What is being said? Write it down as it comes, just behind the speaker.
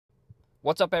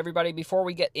What's up, everybody? Before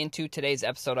we get into today's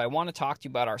episode, I want to talk to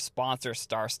you about our sponsor,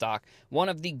 StarStock. One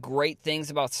of the great things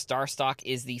about StarStock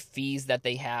is the fees that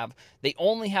they have. They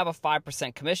only have a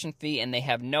 5% commission fee, and they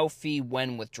have no fee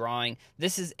when withdrawing.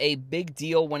 This is a big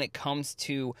deal when it comes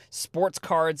to sports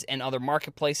cards and other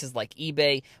marketplaces like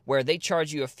eBay, where they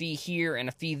charge you a fee here and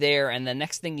a fee there, and the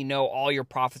next thing you know, all your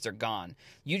profits are gone.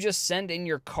 You just send in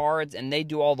your cards, and they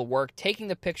do all the work, taking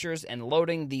the pictures and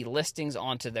loading the listings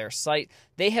onto their site.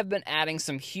 They have been adding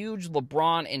some huge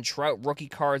LeBron and Trout rookie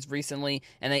cards recently,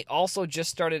 and they also just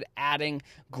started adding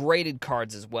graded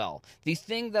cards as well. The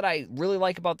thing that I really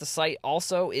like about the site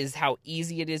also is how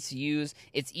easy it is to use.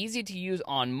 It's easy to use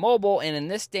on mobile, and in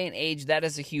this day and age, that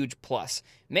is a huge plus.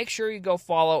 Make sure you go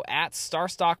follow at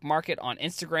StarStock Market on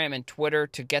Instagram and Twitter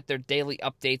to get their daily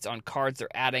updates on cards they're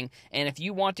adding. And if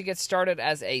you want to get started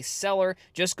as a seller,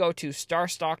 just go to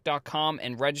starstock.com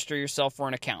and register yourself for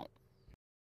an account.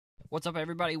 What's up,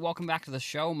 everybody? Welcome back to the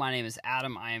show. My name is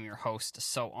Adam. I am your host.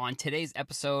 So on today's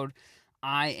episode,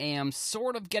 I am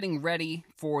sort of getting ready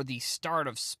for the start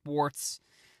of sports.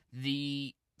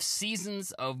 The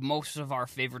seasons of most of our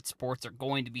favorite sports are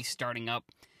going to be starting up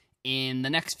in the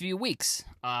next few weeks.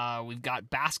 We've got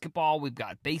basketball, we've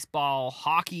got baseball,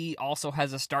 hockey also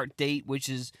has a start date, which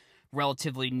is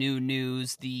relatively new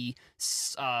news. The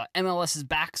MLS's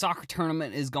back soccer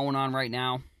tournament is going on right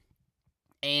now.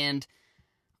 And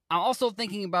I'm also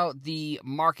thinking about the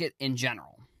market in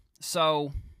general.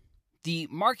 So the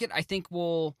market, I think,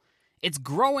 it's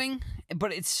growing,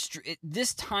 but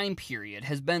this time period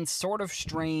has been sort of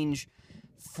strange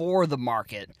for the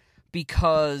market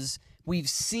because we've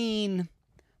seen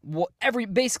so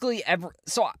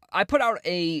I put out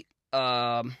a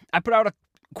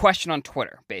question on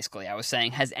Twitter. Basically, I was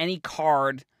saying, has any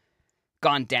card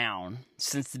gone down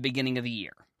since the beginning of the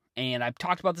year? And I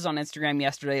talked about this on Instagram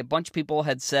yesterday. A bunch of people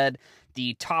had said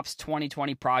the Topps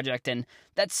 2020 project, and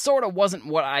that sort of wasn't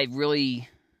what I really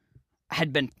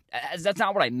had been. That's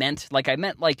not what I meant. I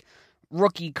meant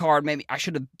rookie card. Maybe I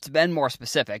should have been more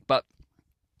specific, but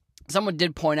someone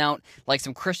did point out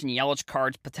some Christian Yelich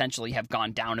cards potentially have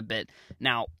gone down a bit.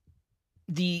 Now,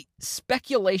 the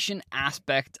speculation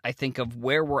aspect, I think, of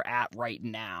where we're at right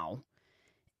now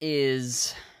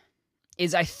is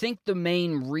I think the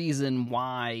main reason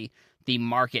why the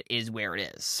market is where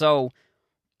it is. So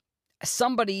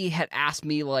somebody had asked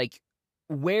me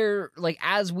where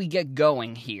as we get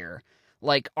going here,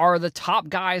 are the top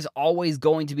guys always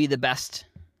going to be the best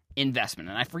investment?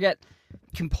 And I forget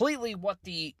completely what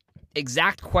the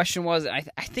exact question was. I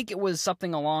think it was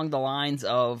something along the lines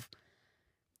of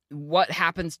what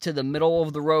happens to the middle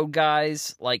of the road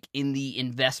guys in the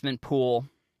investment pool.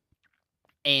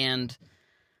 And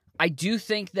I do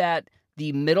think that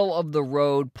the middle of the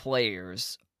road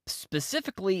players,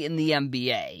 specifically in the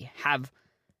NBA, have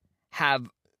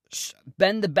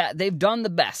been the best. They've done the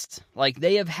best.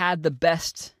 They have had the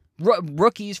best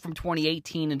rookies from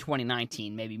 2018 and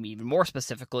 2019, maybe even more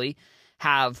specifically,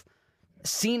 have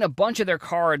seen a bunch of their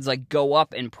cards go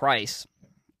up in price.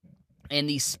 And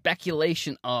the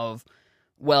speculation of,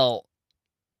 I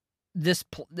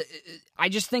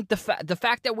just think the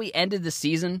fact that we ended the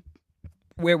season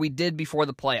where we did before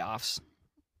the playoffs,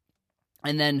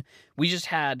 and then we just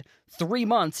had 3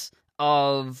 months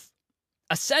of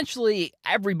essentially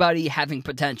everybody having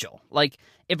potential.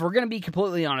 If we're going to be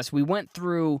completely honest, we went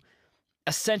through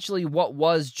essentially what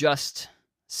was just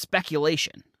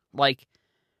speculation.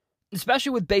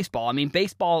 Especially with baseball. I mean,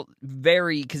 baseball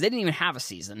because they didn't even have a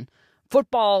season.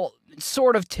 Football,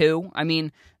 sort of too. I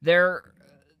mean, they're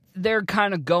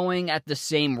kind of going at the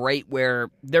same rate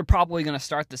where they're probably going to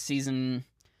start the season.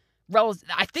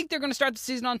 I think they're going to start the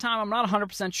season on time. I'm not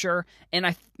 100% sure.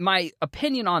 And my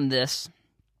opinion on this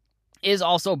is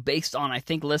also based on, I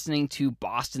think, listening to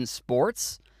Boston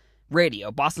Sports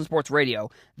Radio.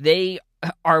 They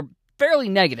are fairly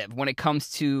negative when it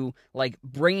comes to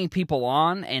bringing people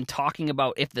on and talking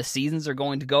about if the seasons are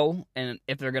going to go and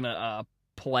if they're going to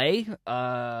play.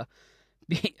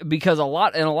 Because a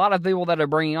lot of people that are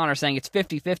bringing on are saying it's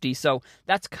 50-50. So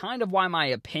that's kind of why my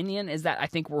opinion is that I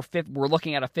think we're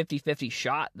looking at a 50-50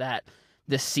 shot that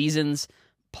the seasons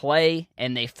play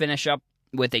and they finish up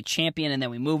with a champion and then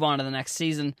we move on to the next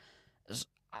season.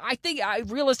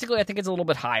 Realistically, I think it's a little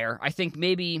bit higher. I think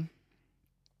maybe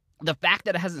the fact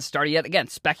that it hasn't started yet, again,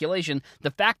 speculation,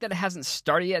 the fact that it hasn't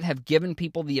started yet have given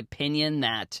people the opinion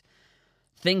that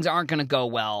things aren't going to go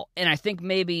well. And I think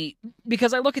maybe,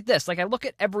 because I look at this, I look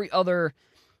at every other,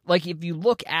 if you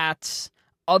look at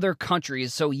other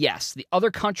countries, so yes, the other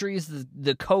countries,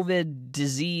 the COVID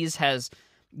disease has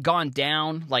gone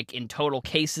down, like, in total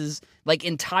cases. Like,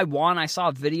 in Taiwan, I saw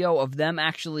a video of them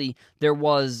actually, there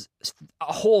was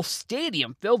a whole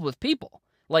stadium filled with people.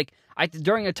 Like,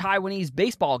 during a Taiwanese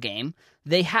baseball game,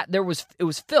 it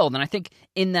was filled, and I think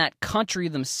in that country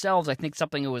themselves, I think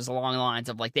something was along the lines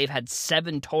of, like, they've had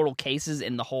 7 total cases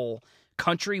in the whole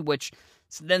country, which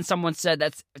then someone said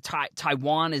that's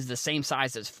Taiwan is the same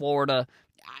size as Florida.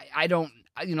 I don't,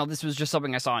 this was just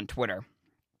something I saw on Twitter.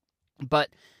 But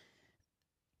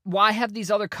why have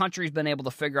these other countries been able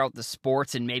to figure out the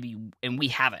sports and we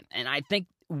haven't? And I think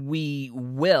we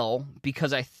will,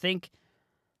 because I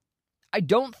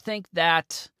don't think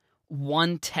that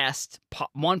one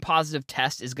positive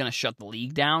test is going to shut the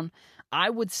league down. I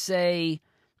would say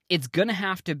it's going to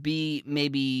have to be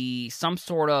maybe some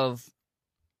sort of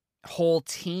whole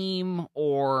team,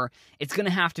 or it's going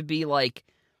to have to be like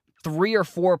 3 or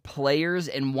 4 players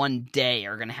in one day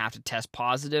are going to have to test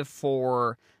positive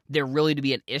for there really to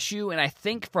be an issue. And I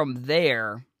think from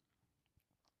there,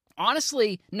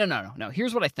 honestly, no.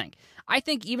 Here's what I think. I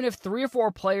think even if 3 or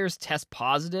 4 players test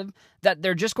positive, that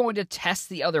they're just going to test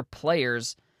the other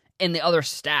players and the other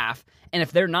staff. And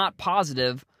if they're not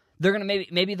positive, they're going to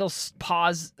maybe they'll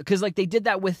pause, because like they did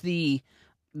that with the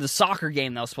soccer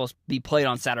game that was supposed to be played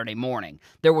on Saturday morning.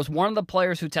 There was one of the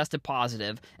players who tested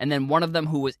positive, and then one of them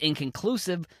who was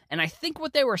inconclusive. And I think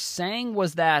what they were saying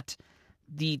was that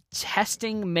the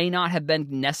testing may not have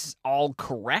been all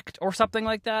correct or something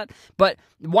like that. But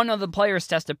one of the players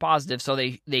tested positive, so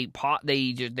they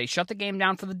shut the game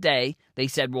down for the day. They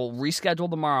said, we'll reschedule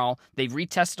tomorrow. They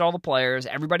retested all the players.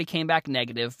 Everybody came back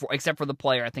negative, except for the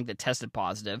player, I think, that tested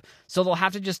positive. So they'll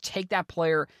have to just take that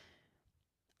player.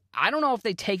 I don't know if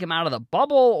they take him out of the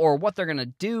bubble or what they're going to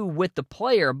do with the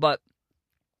player, but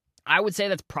I would say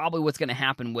that's probably what's going to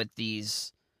happen with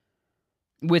these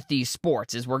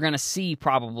sports, is we're going to see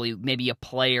probably maybe a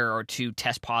player or 2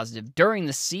 test positive during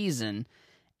the season,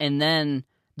 and then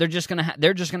they're just going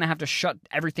to have to shut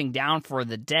everything down for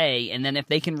the day, and then if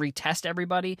they can retest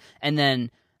everybody and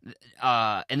then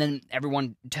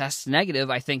everyone tests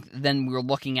negative, I think then we're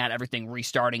looking at everything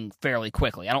restarting fairly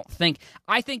quickly.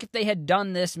 I think if they had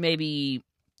done this maybe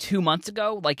 2 months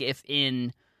ago, like if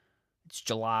it's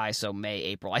July, so May,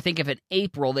 April. I think if in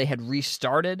April they had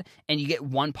restarted and you get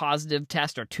 1 positive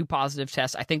test or 2 positive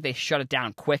tests, I think they shut it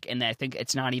down quick, and I think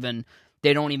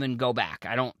they don't even go back.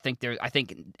 I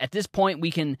think at this point we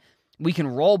can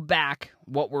roll back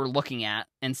what we're looking at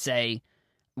and say,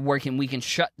 we can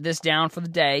shut this down for the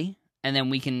day, and then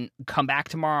we can come back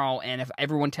tomorrow, and if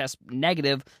everyone tests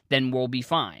negative, then we'll be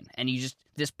fine. And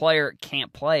this player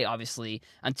can't play, obviously,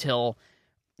 until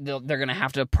they're going to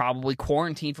have to probably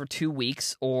quarantine for 2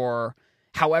 weeks, or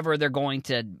however they're going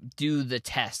to do the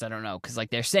test. I don't know, because like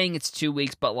they're saying it's 2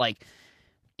 weeks, but like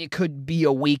it could be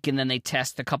a week, and then they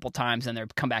test a couple times, and they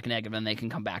come back negative, and they can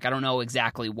come back. I don't know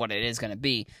exactly what it is going to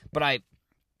be, but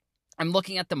I'm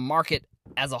looking at the market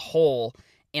as a whole,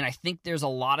 and I think there's a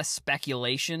lot of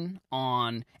speculation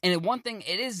on, and one thing,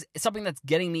 it is something that's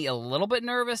getting me a little bit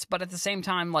nervous, but at the same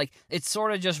time, like, it's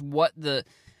sort of just what the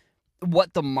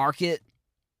market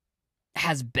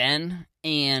has been,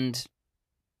 and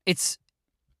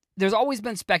there's always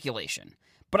been speculation.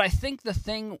 But I think the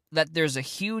thing that there's a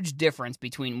huge difference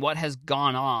between what has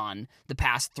gone on the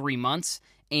past 3 months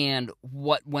and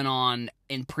what went on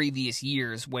in previous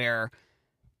years, where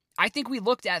I think we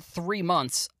looked at 3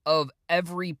 months of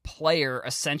every player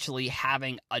essentially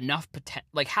having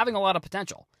having a lot of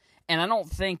potential. And I don't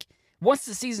think once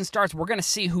the season starts, we're going to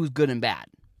see who's good and bad.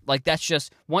 Like, that's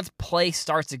just, once play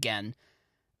starts again,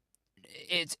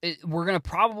 we're going to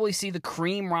probably see the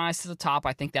cream rise to the top.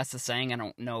 I think that's the saying. I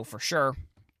don't know for sure.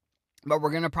 But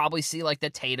we're going to probably see like the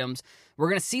Tatums. We're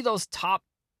going to see those top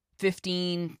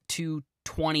 15 to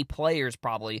 20 players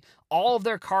probably. All of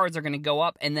their cards are going to go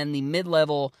up, and then the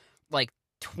mid-level, like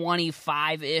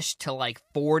 25-ish to like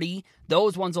 40,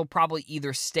 those ones will probably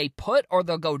either stay put or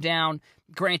they'll go down.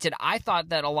 Granted, I thought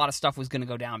that a lot of stuff was going to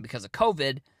go down because of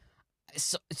COVID.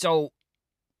 So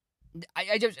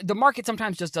the market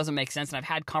sometimes just doesn't make sense, and I've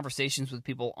had conversations with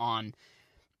people on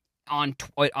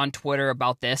Twitter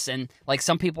about this, and like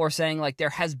some people are saying like there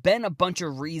has been a bunch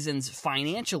of reasons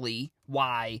financially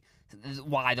why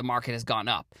the market has gone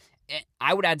up.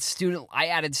 I added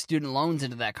student loans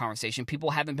into that conversation.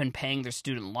 People haven't been paying their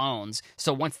student loans,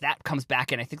 so once that comes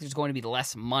back in, I think there's going to be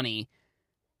less money.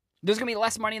 There's going to be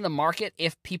less money in the market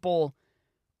if people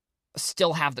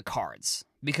still have the cards,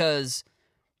 because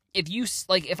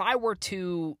if I were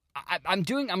to, I'm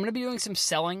going to be doing some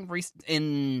selling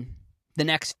in the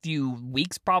next few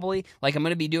weeks probably. Like, I'm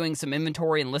going to be doing some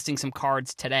inventory and listing some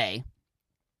cards today,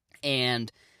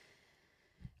 and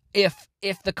if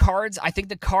the cards, I think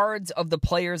the cards of the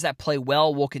players that play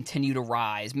well will continue to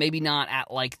rise. Maybe not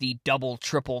at like the double,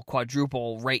 triple,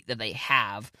 quadruple rate that they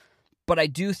have, but I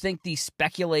do think the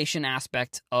speculation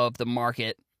aspect of the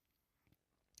market,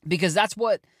 because that's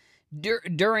what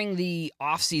during the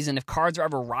offseason, if cards are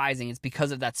ever rising, it's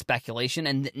because of that speculation.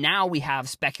 And now we have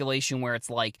speculation where it's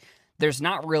like there's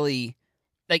not really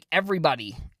like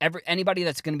anybody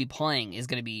that's going to be playing is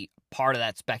going to be part of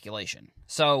that speculation.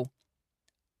 So.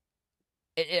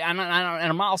 And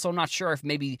I'm also not sure if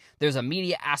maybe there's a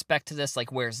media aspect to this,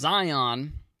 like where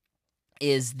Zion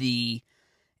is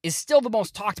still the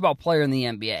most talked about player in the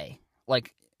NBA.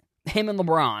 Like him and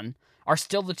LeBron are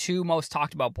still the two most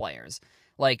talked about players.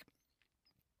 Like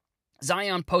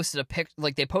Zion posted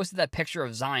they posted that picture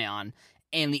of Zion,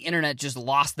 and the internet just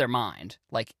lost their mind,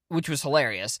 like, which was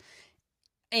hilarious.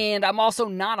 And I'm also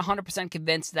not 100%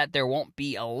 convinced that there won't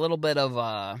be a little bit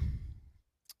of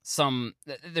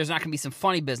there's not going to be some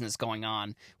funny business going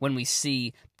on when we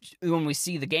see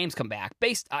the games come back,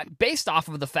 based off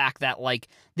of the fact that like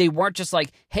they weren't just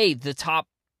like, hey, the top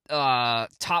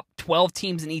 12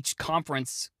 teams in each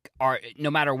conference are, no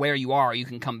matter where you are, you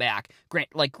can come back.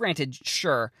 Granted,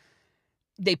 sure,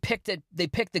 they picked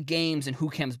the games and who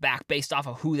comes back based off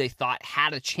of who they thought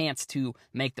had a chance to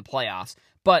make the playoffs.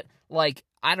 But like,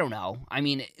 I don't know. I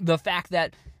mean, the fact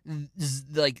that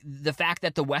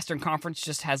the Western Conference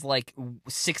just has like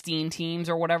 16 teams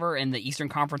or whatever, and the Eastern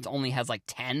Conference only has like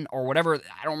 10 or whatever.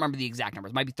 I don't remember the exact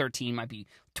numbers. It might be 13, might be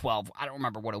 12. I don't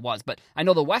remember what it was, but I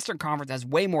know the Western Conference has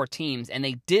way more teams, and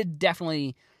they did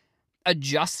definitely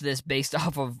adjust this based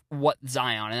off of what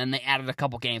Zion, and then they added a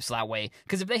couple games so that way.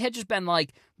 Because if they had just been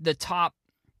like the top,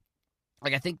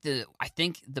 like I think the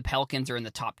Pelicans are in the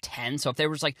top 10. So if there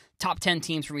was like top 10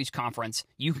 teams from each conference,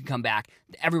 you could come back.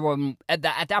 Everyone at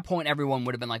that point, everyone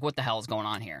would have been like, "What the hell is going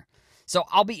on here?" So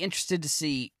I'll be interested to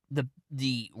see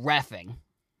the reffing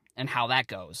and how that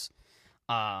goes.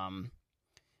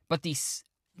 But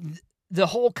the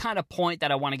whole kind of point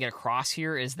that I want to get across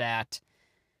here is that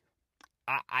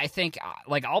I think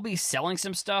like I'll be selling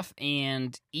some stuff,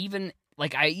 and even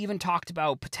like I even talked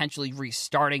about potentially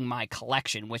restarting my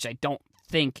collection, which I don't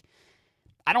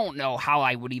know how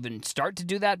I would even start to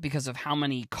do that because of how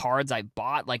many cards I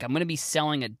bought. Like I'm going to be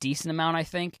selling a decent amount, I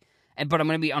think, but I'm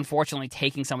going to be unfortunately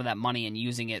taking some of that money and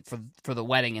using it for the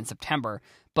wedding in September.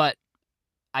 But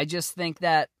I just think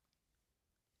that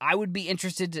I would be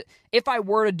interested to, if I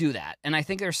were to do that, and I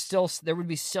think there would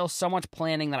be still so much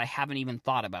planning that I haven't even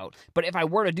thought about. But if I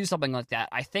were to do something like that,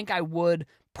 I think I would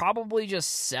probably just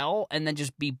sell and then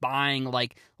just be buying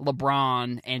like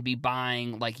LeBron and be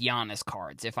buying like Giannis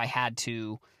cards if I had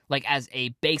to, like as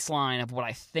a baseline of what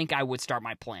I think I would start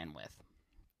my plan with.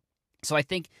 So I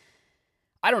think,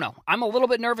 I don't know, I'm a little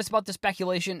bit nervous about the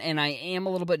speculation, and I am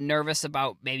a little bit nervous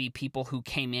about maybe people who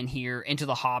came in here into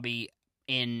the hobby.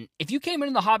 If you came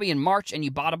into the hobby in March and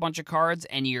you bought a bunch of cards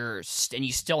and you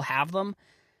still have them,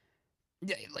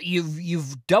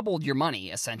 you've doubled your money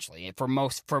essentially for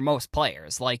most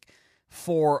players. Like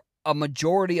for a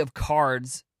majority of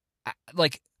cards,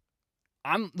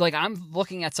 I'm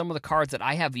looking at some of the cards that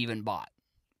I have even bought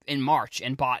in March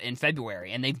and bought in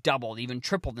February, and they've doubled, even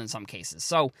tripled in some cases.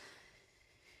 So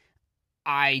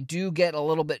I do get a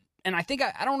little bit. And I think,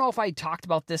 I don't know if I talked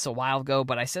about this a while ago,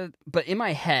 but in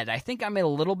my head, I think I'm a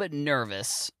little bit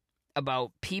nervous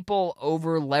about people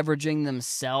over leveraging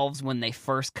themselves when they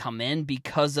first come in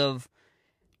because of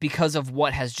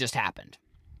what has just happened.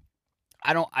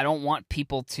 I want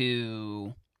people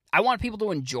to, I want people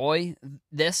to enjoy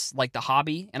this, like the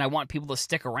hobby, and I want people to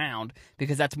stick around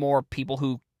because that's more people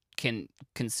who can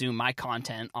consume my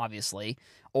content, obviously,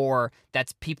 or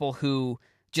that's people who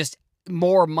just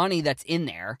more money that's in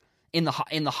there. In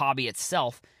the hobby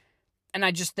itself. And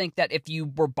I just think that if you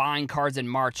were buying cards in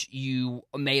March, you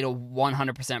made a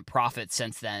 100% profit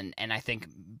since then, and I think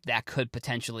that could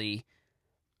potentially,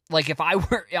 like if I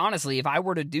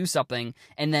were to do something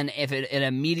and then if it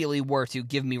immediately were to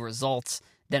give me results,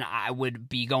 then I would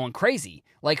be going crazy.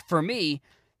 Like for me,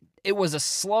 it was a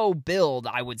slow build,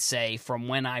 I would say, from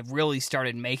when I really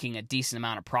started making a decent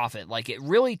amount of profit. Like it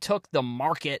really took the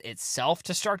market itself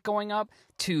to start going up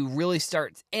to really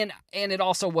start, and it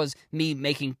also was me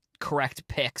making correct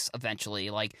picks eventually.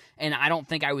 Like, and I don't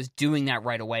think I was doing that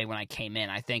right away when I came in.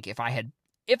 I think if I had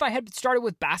started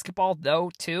with basketball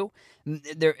though too,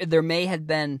 there may have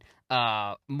been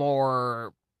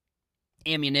more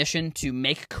ammunition to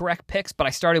make correct picks, but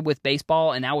I started with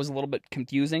baseball and that was a little bit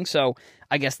confusing. So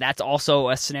I guess that's also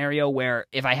a scenario where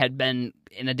if I had been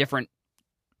in a different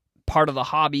part of the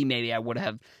hobby, maybe I would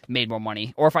have made more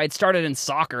money. Or if I had started in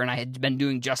soccer and I had been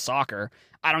doing just soccer,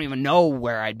 I don't even know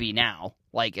where I'd be now.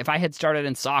 Like, if I had started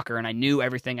in soccer and I knew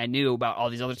everything I knew about all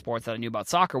these other sports that I knew about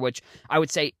soccer, which I would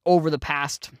say over the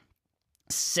past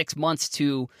 6 months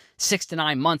to 6 to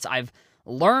 9 months, I've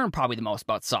learned probably the most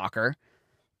about soccer.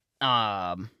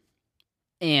 And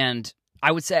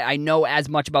I would say I know as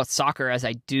much about soccer as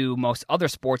I do most other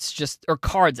sports, or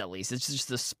cards at least. It's just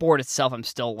the sport itself I'm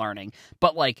still learning.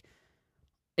 But, like,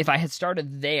 if I had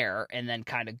started there and then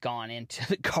kind of gone into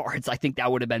the cards, I think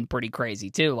that would have been pretty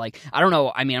crazy too. Like, I don't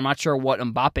know. I mean, I'm not sure what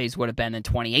Mbappe's would have been in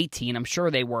 2018. I'm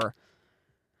sure they were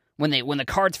when the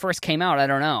cards first came out. I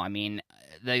don't know. I mean,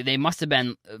 they must have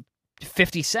been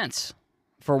 50 cents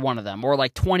for one of them, or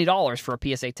like $20 for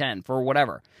a PSA 10 for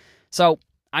whatever. So,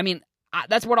 I mean,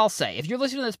 that's what I'll say. If you're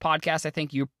listening to this podcast, I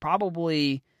think you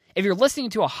probably, if you're listening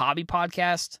to a hobby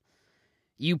podcast,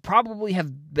 you probably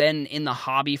have been in the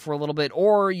hobby for a little bit,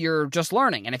 or you're just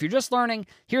learning. And if you're just learning,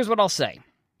 here's what I'll say.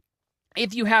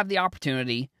 If you have the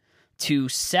opportunity to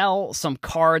sell some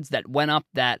cards that went up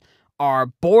that are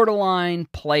borderline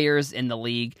players in the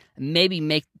league,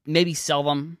 maybe sell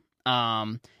them,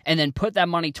 and then put that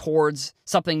money towards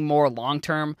something more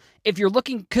long-term. If you're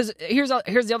looking, because here's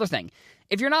the other thing.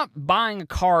 If you're not buying a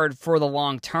card for the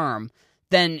long term,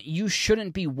 then you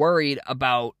shouldn't be worried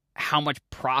about how much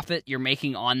profit you're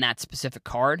making on that specific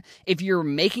card. If you're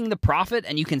making the profit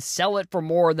and you can sell it for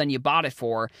more than you bought it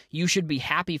for, you should be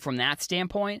happy from that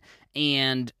standpoint.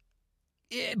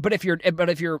 But if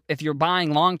you're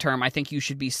buying long term, I think you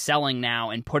should be selling now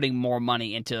and putting more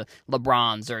money into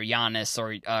LeBron's or Giannis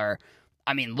or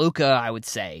I mean Luka. I would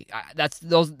say that's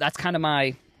kind of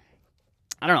my,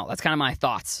 I don't know. That's kind of my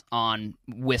thoughts on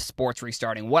with sports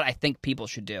restarting. What I think people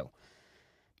should do.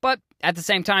 But at the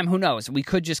same time, who knows? We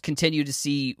could just continue to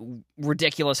see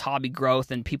ridiculous hobby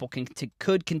growth and people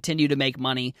could continue to make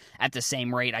money at the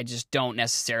same rate. I just don't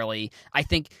necessarily. I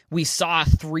think we saw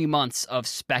 3 months of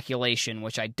speculation,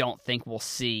 which I don't think we'll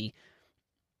see.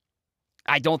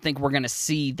 I don't think we're going to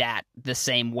see that the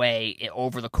same way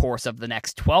over the course of the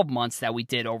next 12 months that we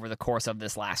did over the course of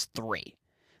this last 3.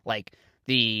 Like,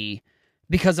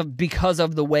 because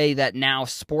of the way that now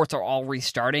sports are all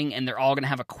restarting and they're all going to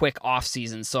have a quick off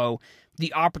season. So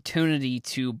the opportunity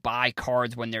to buy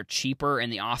cards when they're cheaper in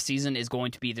the off season is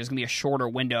going to be, there's going to be a shorter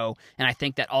window. And I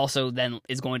think that also then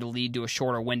is going to lead to a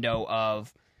shorter window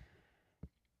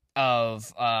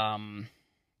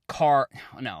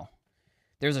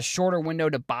there's a shorter window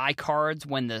to buy cards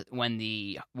when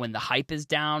the hype is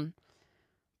down.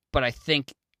 But I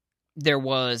think there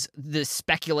was the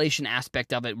speculation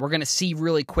aspect of it. We're going to see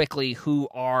really quickly who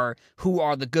are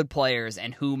the good players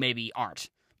and who maybe aren't,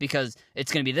 because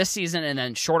it's going to be this season and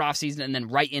then short off season and then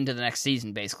right into the next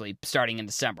season, basically starting in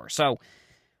December. So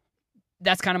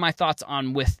that's kind of my thoughts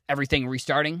on with everything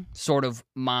restarting, sort of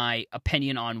my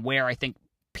opinion on where I think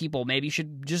people maybe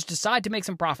should just decide to make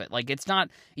some profit. Like, it's not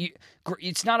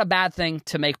a bad thing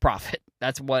to make profit.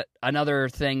 That's what another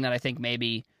thing that I think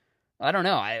maybe, I don't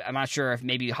know. I'm not sure if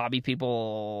maybe hobby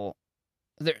people,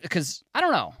 because I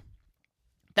don't know.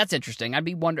 That's interesting. I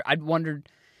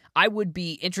would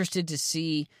be interested to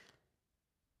see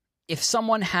if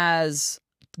someone has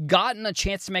gotten a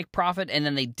chance to make profit and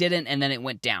then they didn't and then it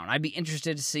went down. I'd be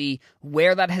interested to see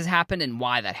where that has happened and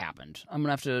why that happened. I'm going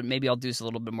to have to, maybe I'll do a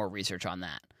little bit more research on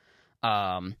that.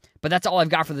 But that's all I've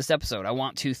got for this episode. I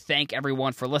want to thank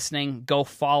everyone for listening. Go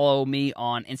follow me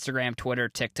on Instagram, Twitter,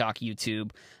 TikTok,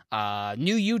 YouTube.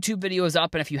 New YouTube video is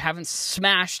up, and if you haven't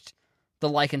smashed the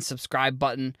like and subscribe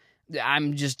button,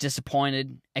 I'm just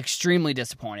disappointed, extremely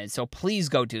disappointed. So please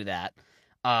go do that.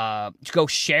 Go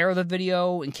share the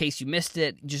video in case you missed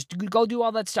it. Just go do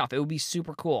all that stuff. It would be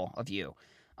super cool of you.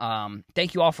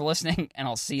 Thank you all for listening, and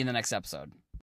I'll see you in the next episode.